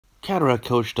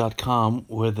cataractcoach.com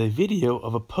with a video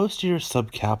of a posterior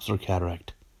subcapsular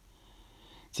cataract.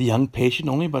 It's a young patient,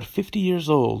 only about 50 years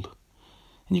old,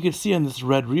 and you can see on this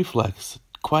red reflex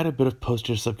quite a bit of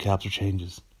posterior subcapsular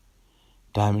changes.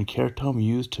 Diamond keratome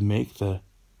used to make the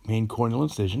main corneal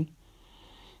incision.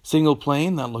 Single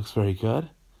plane, that looks very good.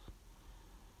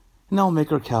 And now we'll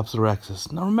make our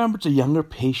capsulorhexis. Now remember, it's a younger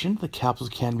patient. The capsules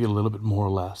can be a little bit more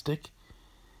elastic.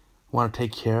 We want to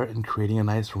take care in creating a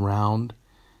nice round,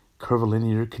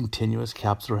 curvilinear, continuous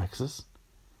capsulorhexis.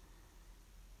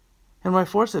 And my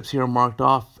forceps here are marked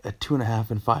off at 2.5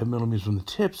 and 5 millimeters from the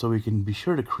tip, so we can be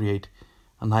sure to create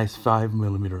a nice 5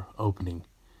 millimeter opening.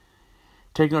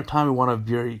 Taking our time, we want a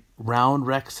very round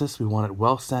rhexis. We want it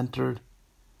well centered.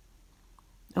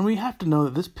 And we have to know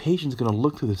that this patient is going to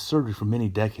look through this surgery for many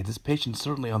decades. This patient's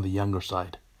certainly on the younger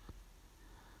side.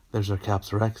 There's our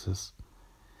capsulorhexis.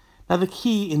 Now the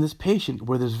key in this patient,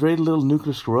 where there's very little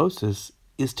nuclear sclerosis,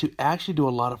 is to actually do a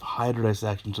lot of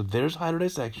hydrodissection. So there's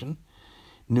hydrodissection.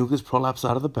 Nucleus prolapse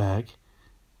out of the bag.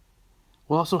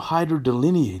 We'll also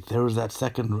hydrodelineate. There was that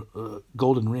second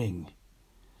golden ring.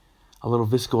 A little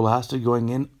viscoelastic going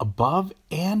in above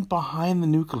and behind the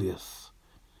nucleus.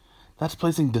 That's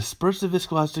placing dispersive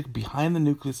viscoelastic behind the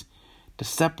nucleus to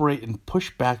separate and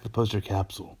push back the posterior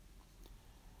capsule.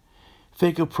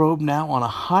 Phacoprobe now on a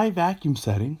high vacuum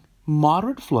setting,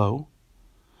 moderate flow,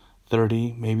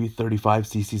 30, maybe 35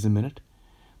 cc's a minute,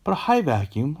 but a high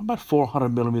vacuum, about 400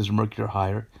 millimeters of mercury or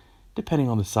higher, depending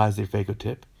on the size of your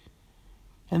phacotip.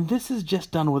 And this is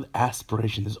just done with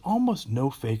aspiration. There's almost no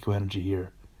phaco energy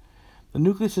here. The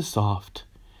nucleus is soft.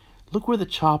 Look where the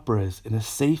chopper is, in a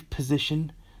safe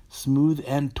position, smooth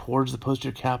end towards the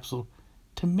posterior capsule,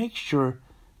 to make sure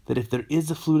that if there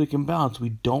is a fluidic imbalance, we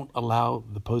don't allow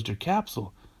the posterior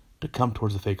capsule to come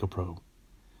towards the phacoprobe.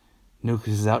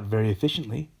 Nucleus is out very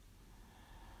efficiently.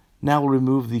 Now we'll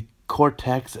remove the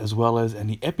cortex as well as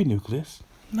any epinucleus.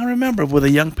 Now remember, with a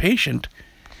young patient,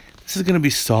 this is going to be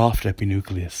soft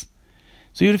epinucleus.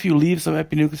 So even if you leave some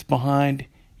epinucleus behind,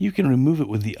 you can remove it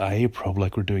with the IA probe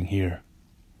like we're doing here.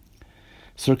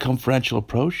 Circumferential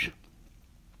approach,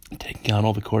 taking out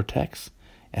all the cortex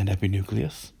and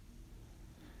epinucleus.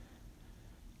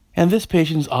 And this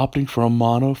patient is opting for a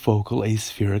monofocal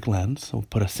aspheric lens. So we'll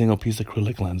put a single piece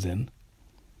acrylic lens in.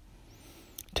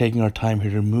 Taking our time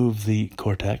here to remove the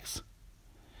cortex.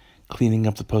 Cleaning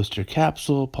up the posterior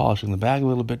capsule, polishing the bag a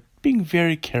little bit, being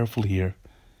very careful here.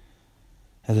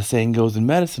 As the saying goes in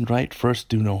medicine, right? First,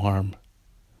 do no harm.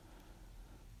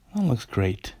 That looks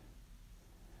great.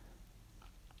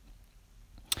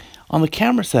 On the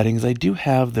camera settings, I do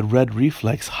have the red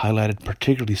reflex highlighted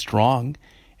particularly strong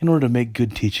in order to make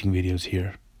good teaching videos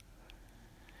here.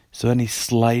 So any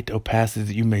slight opacities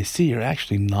that you may see are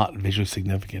actually not visually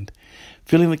significant.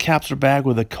 Filling the capsular bag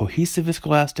with a cohesive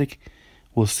viscoelastic,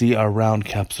 we'll see our round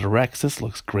capsulorhexis.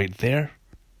 Looks great there.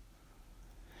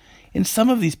 In some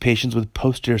of these patients with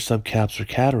posterior subcapsular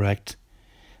cataract,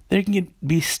 there can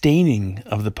be staining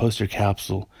of the posterior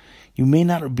capsule. You may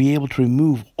not be able to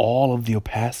remove all of the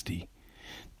opacity.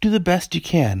 Do the best you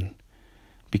can.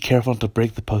 Be careful not to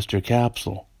break the posterior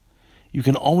capsule. You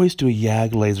can always do a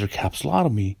YAG laser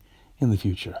capsulotomy in the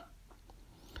future.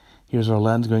 Here's our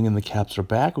lens going in the capsular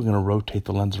back. We're going to rotate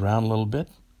the lens around a little bit.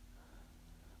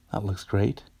 That looks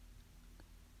great.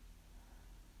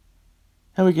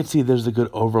 And we can see there's a good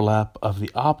overlap of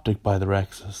the optic by the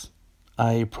rhexis.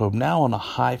 IA probe now on a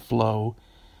high flow,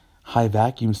 high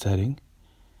vacuum setting.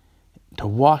 To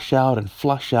wash out and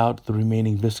flush out the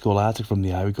remaining viscoelastic from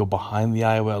the eye, we go behind the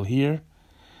IOL here,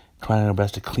 trying our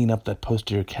best to clean up that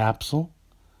posterior capsule.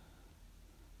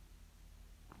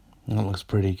 And it looks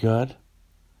pretty good.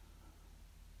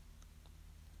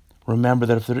 Remember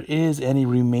that if there is any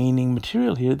remaining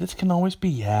material here, this can always be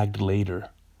yagged later.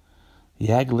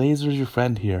 YAG laser is your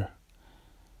friend here.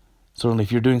 Certainly,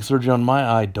 if you're doing surgery on my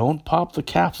eye, don't pop the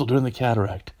capsule during the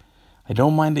cataract. I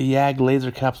don't mind a YAG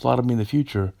laser capsulotomy in the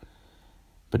future,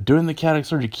 but during the cataract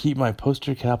surgery, keep my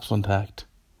posterior capsule intact.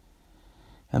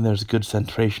 And there's good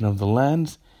centration of the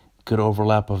lens, good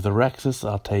overlap of the rhexis.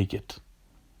 I'll take it.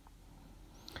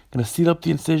 Going to seal up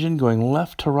the incision, going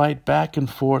left to right, back and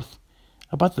forth,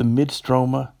 about the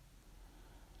mid-stroma.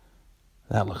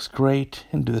 That looks great.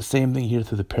 And do the same thing here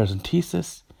through the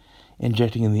paracentesis,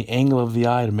 injecting in the angle of the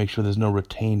eye to make sure there's no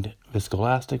retained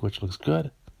viscoelastic, which looks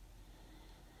good.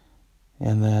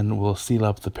 And then we'll seal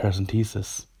up the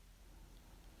paracentesis.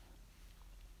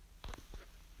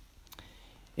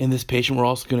 In this patient, we're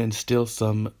also going to instill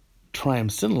some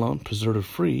triamcinolone,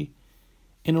 preservative-free,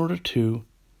 in order to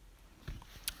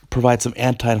provide some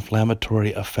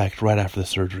anti-inflammatory effect right after the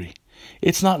surgery.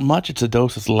 It's not much. It's a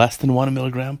dose that's less than 1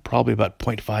 milligram, probably about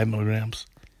 0.5 milligrams.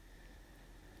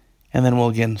 And then we'll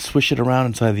again swish it around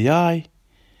inside the eye,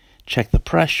 check the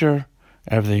pressure.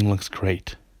 Everything looks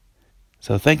great.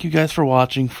 So thank you guys for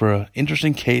watching for an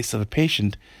interesting case of a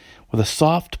patient with a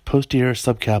soft posterior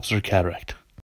subcapsular cataract.